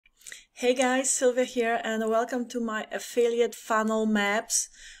Hey guys, Sylwia here and welcome to my affiliate funnel maps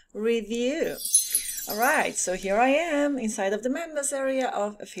review. Alright, so here I am inside of the members area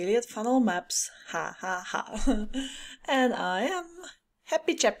of affiliate funnel maps. Ha ha ha. And I am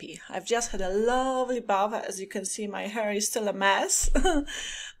happy chappy. I've just had a lovely bath. As you can see, my hair is still a mess. But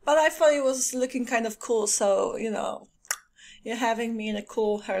I thought it was looking kind of cool, so you're having me in a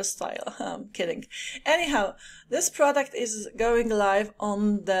cool hairstyle. I'm kidding. Anyhow, this product is going live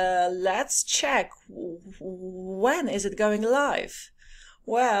on the, let's check, when is it going live?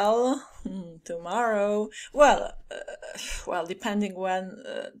 Well, tomorrow. Well, depending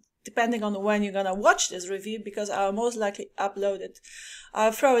on when you're gonna watch this review, because I'll most likely upload it.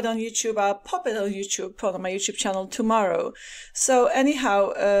 I'll throw it on YouTube, I'll pop it on YouTube, on my YouTube channel tomorrow. So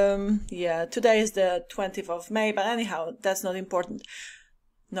anyhow, yeah, today is the 20th of May, but anyhow, that's not important.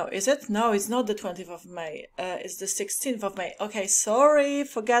 No, is it? No, it's not the 20th of May. It's the 16th of May. Okay, sorry,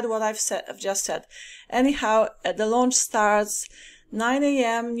 forget what I've just said. Anyhow, the launch starts 9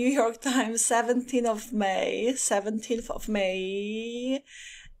 a.m. New York time, 17th of May.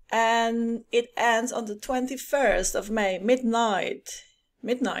 And it ends on the 21st of May, midnight.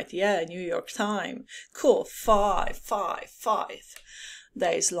 Midnight, yeah, New York time. Cool, 5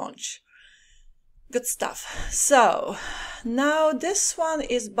 days launch. Good stuff. So, now this one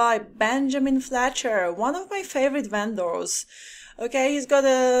is by Benjamin Fletcher, one of my favorite vendors. Okay, he's got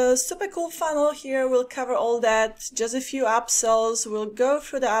a super cool funnel here. We'll cover all that. Just a few upsells. We'll go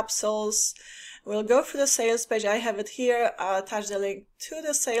through the upsells. We'll go through the sales page. I have it here. I'll attach the link to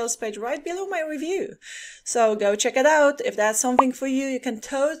the sales page right below my review. So go check it out. If that's something for you, you can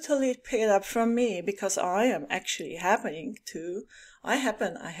totally pick it up from me, because I am actually happen to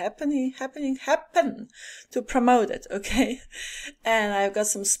promote it, okay? And I've got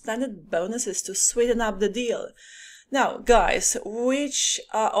some splendid bonuses to sweeten up the deal. Now, guys, which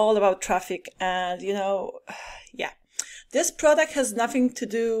are all about traffic and, yeah. This product has nothing to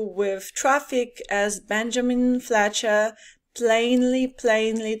do with traffic, as Benjamin Fletcher plainly,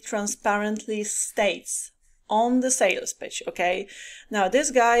 transparently states on the sales page, okay? Now, this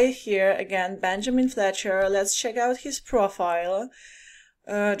guy here, again, Benjamin Fletcher, let's check out his profile.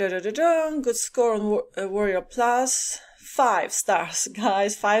 Good score on Warrior Plus. 5 stars,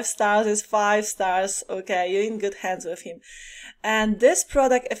 guys. 5 stars is 5 stars. Okay, you're in good hands with him. And this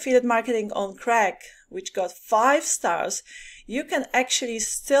product, Affiliate Marketing on Crack, which got 5 stars, you can actually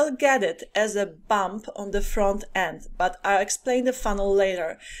still get it as a bump on the front end, but I'll explain the funnel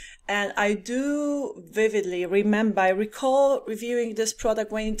later. And I do vividly remember, I recall reviewing this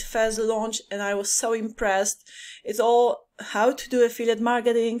product when it first launched, and I was so impressed. It's all how to do affiliate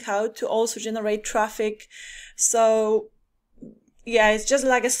marketing, how to also generate traffic. So yeah, it's just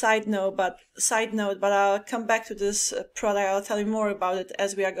like a side note, but I'll come back to this product. I'll tell you more about it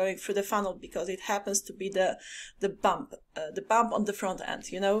as we are going through the funnel, because it happens to be the bump on the front end,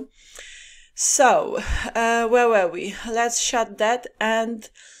 So, where were we? Let's shut that and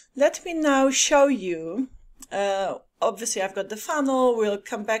let me now show you. Obviously, I've got the funnel. We'll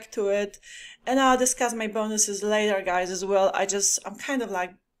come back to it, and I'll discuss my bonuses later, guys, as well. I'm kind of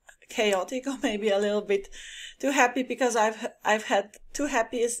like chaotic, or maybe a little bit too happy, because I've had too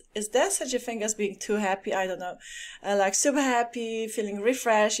happy. Is there such a thing as being too happy? I don't know. Like super happy, feeling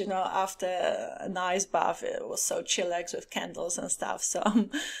refreshed, after a nice bath. It was so chillax with candles and stuff, so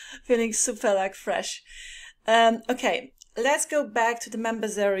I'm feeling super like fresh. Okay, let's go back to the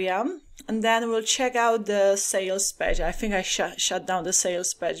members area, and then we'll check out the sales page. I think I shut down the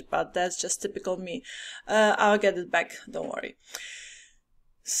sales page, but that's just typical me. I'll get it back, don't worry.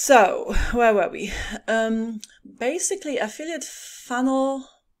 So, where were we? Basically, affiliate funnel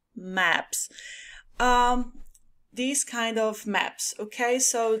maps. These kind of maps, okay?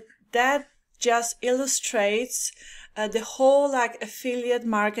 So that just illustrates the whole affiliate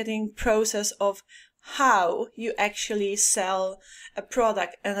marketing process of how you actually sell a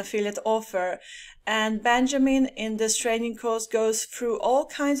product, an affiliate offer. And Benjamin in this training course goes through all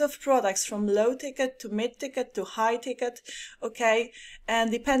kinds of products, from low ticket to mid ticket to high ticket, okay?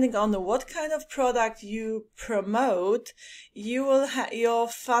 And depending on what kind of product you promote, you will have your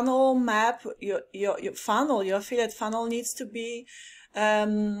funnel map, your affiliate funnel needs to be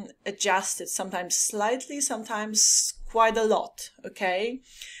adjusted, sometimes slightly, sometimes quite a lot, okay?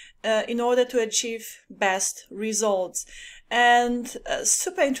 In order to achieve best results. And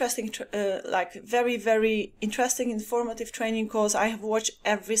super interesting, very interesting, informative training course. I have watched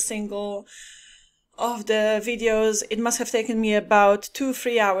every single of the videos. It must have taken me about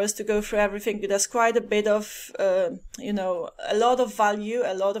 2-3 hours to go through everything. There's quite a bit of, you know, a lot of value,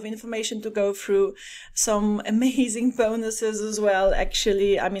 a lot of information to go through, some amazing bonuses as well,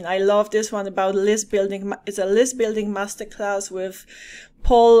 actually. I mean, I love this one about list building. It's a list building masterclass with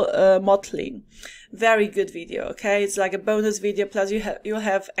Paul Motley. Very good video, okay? It's like a bonus video, plus you'll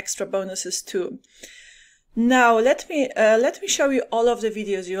have extra bonuses too. Now let me show you all of the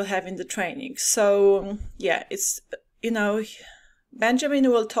videos you'll have in the training. So yeah, it's, you know, Benjamin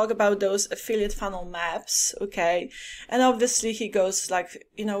will talk about those affiliate funnel maps, okay? And obviously he goes like,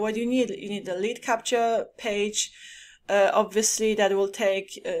 you know, what you need a lead capture page. Obviously that will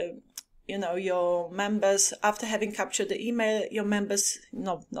take you know, your members, after having captured the email, your members,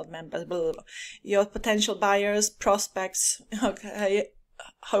 not members, blah, blah, blah, your potential buyers, prospects, okay,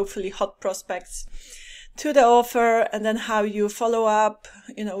 hopefully hot prospects, to the offer, and then how you follow up,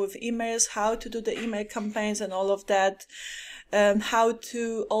 you know, with emails, how to do the email campaigns and all of that, how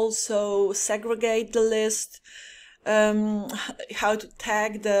to also segregate the list, how to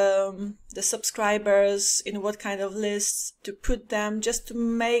tag the subscribers, in what kind of lists to put them, just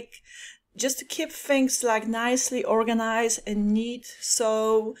to keep things like nicely organized and neat,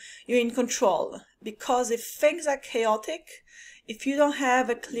 so you're in control. Because if things are chaotic, if you don't have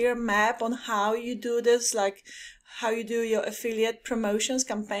a clear map on how you do this, like how you do your affiliate promotions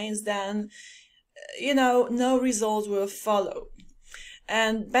campaigns, then, you know, no results will follow.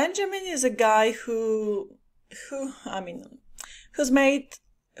 And Benjamin is a guy who's been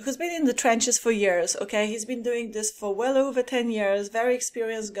in the trenches for years, okay? He's been doing this for well over 10 years, very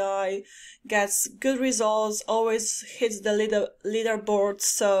experienced guy, gets good results, always hits the leaderboard,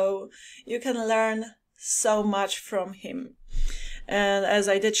 so you can learn so much from him. And as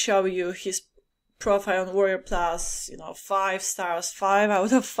I did show you, his profile on Warrior Plus, you know, 5 stars, 5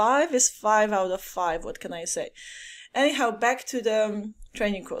 out of 5 is 5 out of 5, what can I say? Anyhow, back to the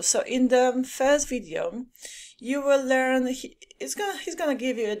training course. So in the first video, you will learn, he's gonna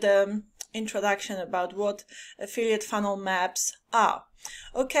give you the introduction about what affiliate funnel maps are.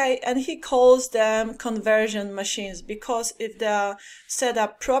 Okay, and he calls them conversion machines, because if they are set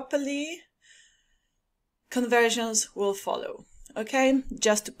up properly, conversions will follow. Okay,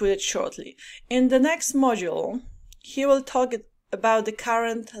 just to put it shortly. In the next module, he will talk about the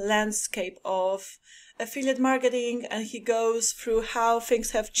current landscape of affiliate marketing, and he goes through how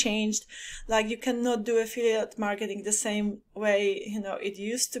things have changed. Like, you cannot do affiliate marketing the same way, you know, it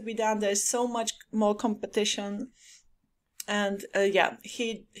used to be done. There's so much more competition. And yeah,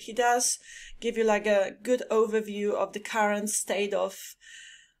 he does give you like a good overview of the current state of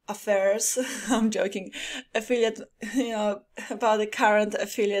affairs. I'm joking. Affiliate, you know, about the current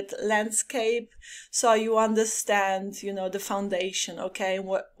affiliate landscape, so you understand, you know, the foundation, okay,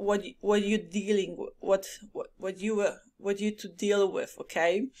 what you're dealing with, what you to deal with,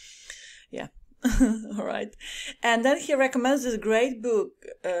 okay, yeah. All right. And then he recommends this great book.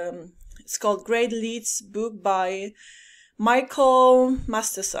 It's called Great Leads book by Michael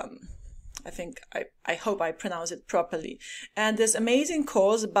Masterson. I hope I pronounce it properly. And this amazing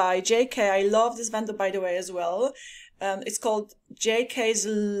course by JK. I love this vendor, by the way, as well. It's called JK's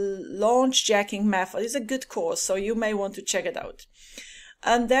Launch Jacking Method. It's a good course, so you may want to check it out.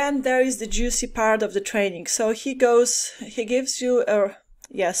 And then there is the juicy part of the training. So he gives you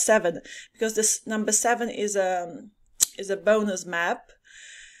 7, because this number 7 is a bonus map.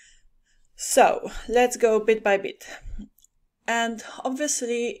 So let's go bit by bit. And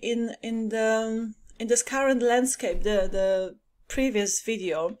obviously in this current landscape, the previous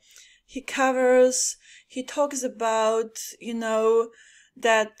video, he talks about, you know,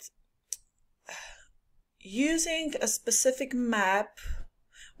 that using a specific map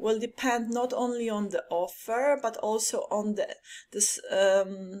will depend not only on the offer, but also on the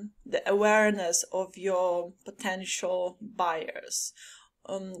awareness of your potential buyers,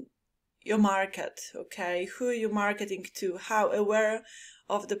 your market, okay, who you're marketing to, how aware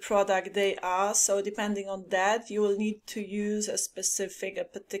of the product they are. So depending on that, you will need to use a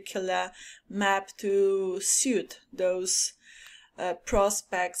particular map to suit those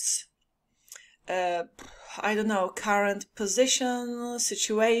prospects, I don't know, current position,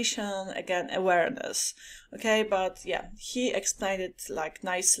 situation, again, awareness, okay. But yeah, he explained it like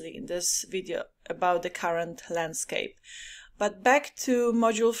nicely in this video about the current landscape. But back to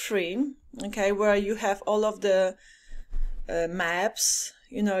module 3, okay, where you have all of the maps,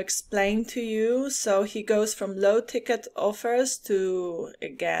 you know, explained to you. So he goes from low ticket offers to,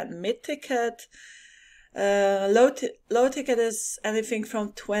 again, mid ticket. Low ticket is anything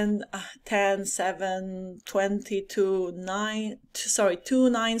from 10, 7, 20 to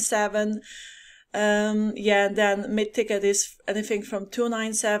 297. Yeah, and then mid-ticket is anything from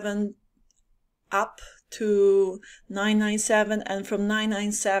 297 up to 997, and from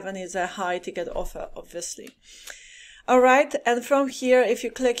 997 is a high ticket offer, obviously. All right, and from here, if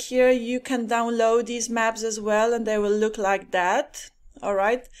you click here, you can download these maps as well, and they will look like that. All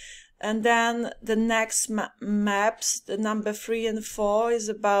right, and then the next maps, the number 3 and 4, is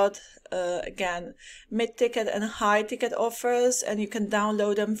about again mid-ticket and high-ticket offers, and you can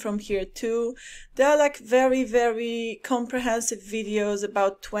download them from here too. They are like very, very comprehensive videos,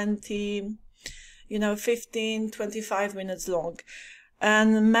 about 20, 15, 25 minutes long.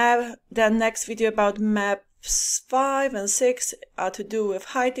 And the next video about maps 5 and 6 are to do with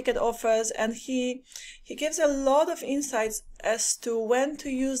high ticket offers, and he gives a lot of insights as to when to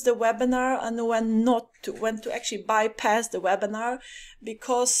use the webinar and when to actually bypass the webinar,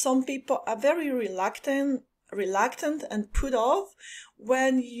 because some people are very reluctant and put off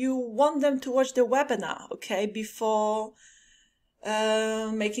when you want them to watch the webinar, okay, before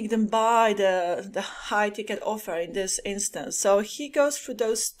making them buy the high ticket offer in this instance. So he goes through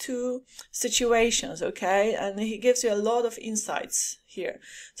those two situations, okay, and he gives you a lot of insights here,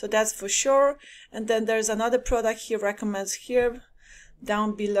 so that's for sure. And then there's another product he recommends here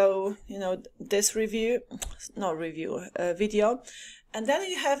down below, this video, and then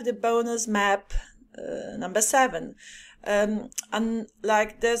you have the bonus map number 7, and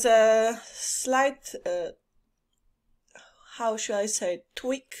like there's a slight how should I say,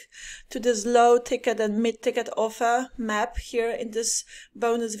 tweak to this low ticket and mid ticket offer map here in this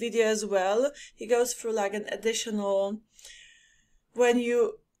bonus video as well. He goes through like an additional, when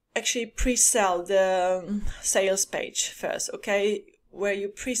you actually pre-sell the sales page first, okay, where you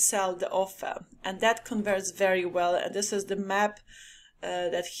pre-sell the offer, and that converts very well, and this is the map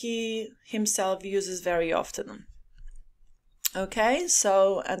that he himself uses very often. Okay,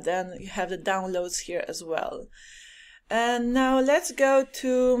 so, and then you have the downloads here as well. And now let's go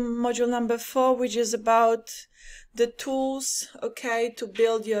to module number 4, which is about the tools, okay, to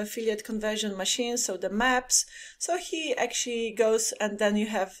build your affiliate conversion machine, so the maps. So he actually goes, and then you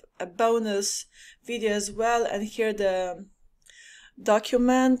have a bonus video as well, and here the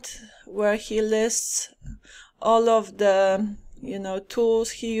document where he lists all of the,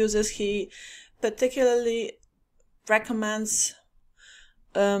 tools he uses. He particularly recommends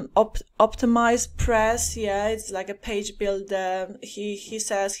optimized press. Yeah, it's like a page builder. He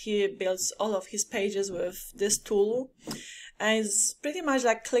says he builds all of his pages with this tool, and it's pretty much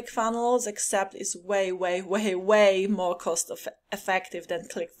like ClickFunnels, except it's way more cost effective than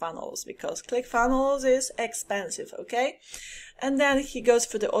ClickFunnels, because ClickFunnels is expensive, okay. And then he goes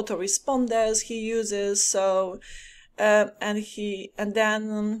for the autoresponders he uses, so and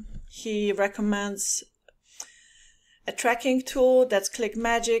then he recommends a tracking tool, that's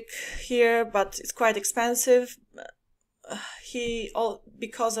ClickMagick here, but it's quite expensive.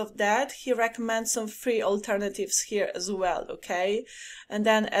 Because of that, he recommends some free alternatives here as well, okay. And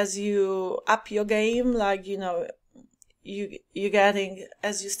then as you up your game, like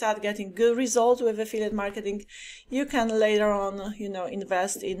as you start getting good results with affiliate marketing, you can later on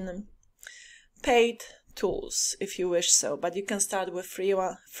invest in paid tools if you wish so, but you can start with free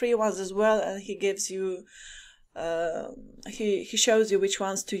ones as well, and he gives you he shows you which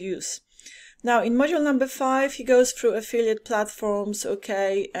ones to use. Now in module number 5, he goes through affiliate platforms,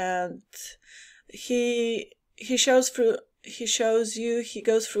 okay, and he goes through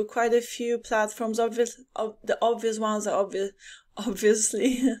quite a few platforms. The obvious ones are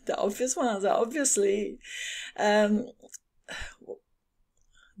obviously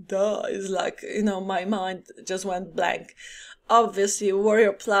duh, is like, my mind just went blank. Obviously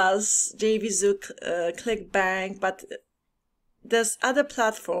Warrior Plus, JVZoo, ClickBank, but there's other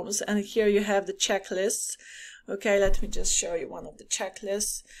platforms, and here you have the checklists. Okay, let me just show you one of the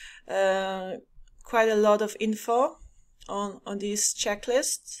checklists. Quite a lot of info on these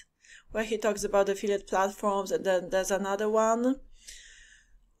checklists, where he talks about affiliate platforms, and then there's another one.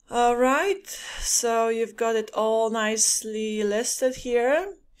 All right, so you've got it all nicely listed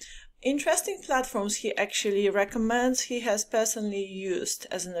here. Interesting platforms he actually recommends, he has personally used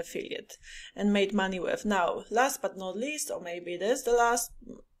as an affiliate and made money with. Now, last but not least, or maybe it is the last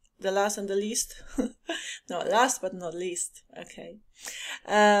and the least. No, last but not least. Okay.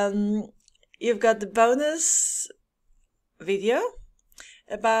 You've got the bonus video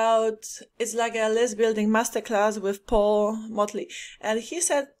about, it's like a list building masterclass with Paul Motley. And he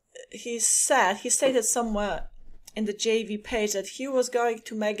stated somewhere in the JV page that he was going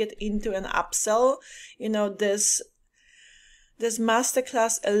to make it into an upsell, this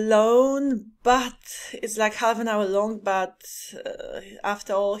masterclass alone, but it's like half an hour long, but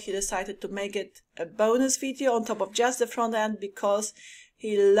after all, he decided to make it a bonus video on top of just the front end because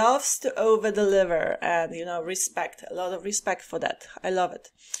he loves to over deliver, and you know, respect, a lot of respect for that. I love it.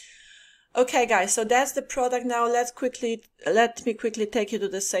 Okay guys, so that's the product. Now let me quickly take you to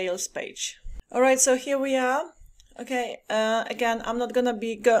the sales page. All right, so here we are. Okay, again, I'm not gonna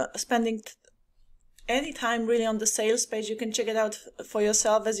be spending any time really on the sales page. You can check it out for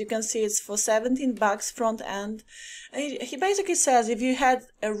yourself. As you can see, it's for 17 bucks front end. And he basically says if you had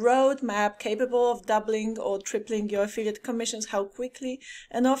a roadmap capable of doubling or tripling your affiliate commissions, how quickly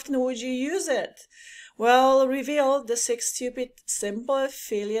and often would you use it? Well, reveal the 6 stupid, simple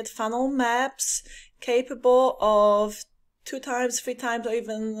affiliate funnel maps capable of 2 times, 3 times, or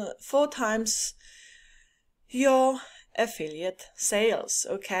even 4 times your affiliate sales.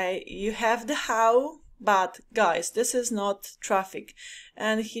 Okay, you have the how, but guys, this is not traffic.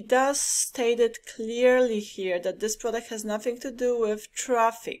 And he does state it clearly here that this product has nothing to do with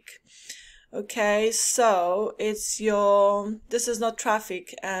traffic. Okay, so this is not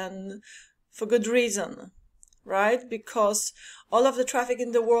traffic, and for good reason, right? Because all of the traffic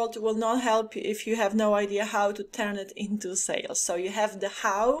in the world will not help you if you have no idea how to turn it into sales. So you have the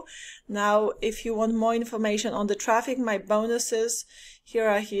how. Now, if you want more information on the traffic, my bonuses, here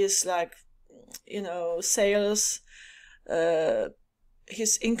are his, like, you know, sales,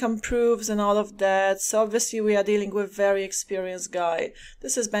 his income proofs and all of that. So obviously we are dealing with very experienced guy.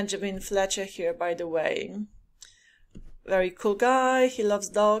 This is Benjamin Fletcher here, by the way. Very cool guy. He loves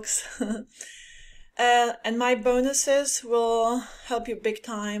dogs. And my bonuses will help you big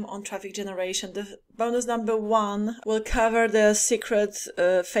time on traffic generation. The bonus number 1 will cover the secret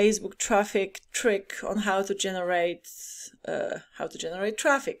Facebook traffic trick on how to generate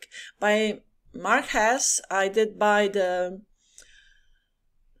traffic. By Mark Hess, I did buy the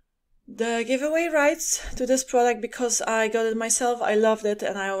giveaway rights to this product because I got it myself. I loved it,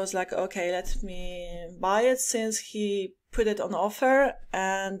 and I was like, okay, let me buy it since he put it on offer,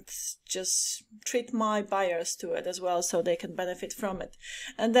 and just treat my buyers to it as well so they can benefit from it.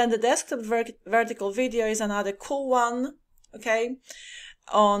 And then the desktop vertical video is another cool one, okay,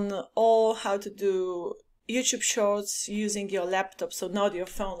 on all how to do YouTube shorts using your laptop, so not your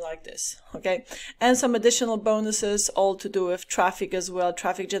phone like this, okay? And some additional bonuses, all to do with traffic as well,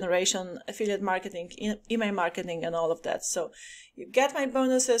 traffic generation, affiliate marketing, email marketing, and all of that. So you get my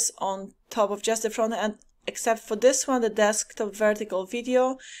bonuses on top of just the front end, except for this one, the desktop vertical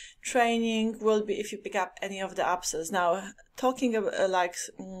video training will be if you pick up any of the upsells. Now, talking about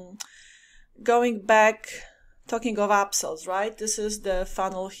going back, talking of upsells, right? This is the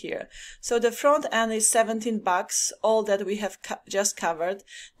funnel here. So the front end is 17 bucks, all that we have just covered.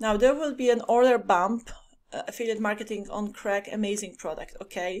 Now there will be an order bump, affiliate marketing on crack, amazing product,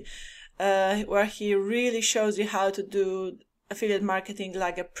 okay? Where he really shows you how to do affiliate marketing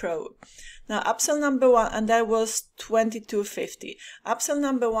like a pro. Now upsell number 1, and that was $22.50. Upsell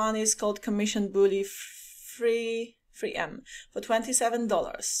number 1 is called Commission Bully Free M for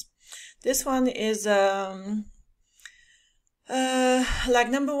 $27. This one is like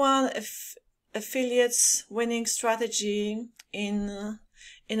number 1 affiliates winning strategy in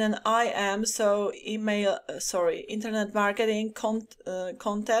an IM, so internet marketing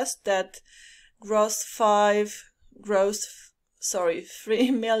contest that grossed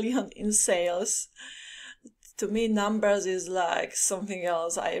 3 million in sales. To me, numbers is like something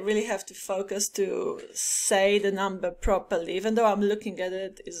else. I really have to focus to say the number properly. Even though I'm looking at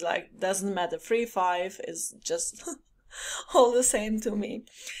it, it's like, doesn't matter. 3.5 is just all the same to me.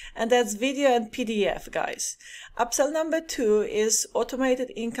 And that's video and PDF, guys. Upsell number 2 is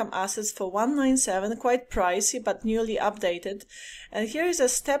automated income assets for $197, quite pricey but newly updated. And here is a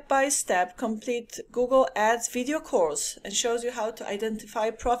step-by-step complete Google Ads video course, and shows you how to identify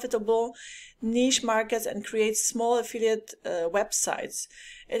profitable niche markets and create small affiliate websites.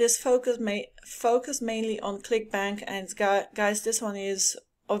 It is focused mainly on ClickBank, and guys, this one is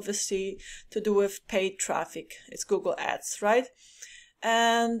obviously to do with paid traffic. It's Google Ads, right?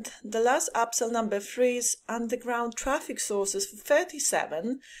 And the last upsell number 3 is underground traffic sources for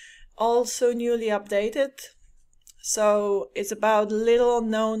 $37, also newly updated. So it's about little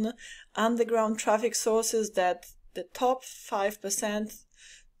known underground traffic sources that the top 5 to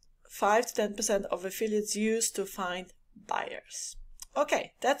 10% of affiliates use to find buyers.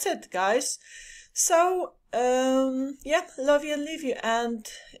 Okay, that's it, guys. So yeah, love you and leave you. And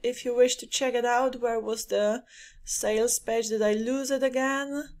if you wish to check it out, where was the sales page? Did I lose it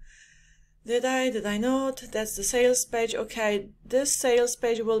again? Did I not? That's the sales page. Okay, this sales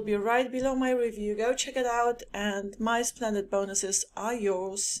page will be right below my review. Go check it out, and my splendid bonuses are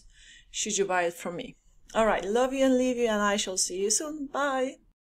yours should you buy it from me. Alright, love you and leave you, and I shall see you soon. Bye!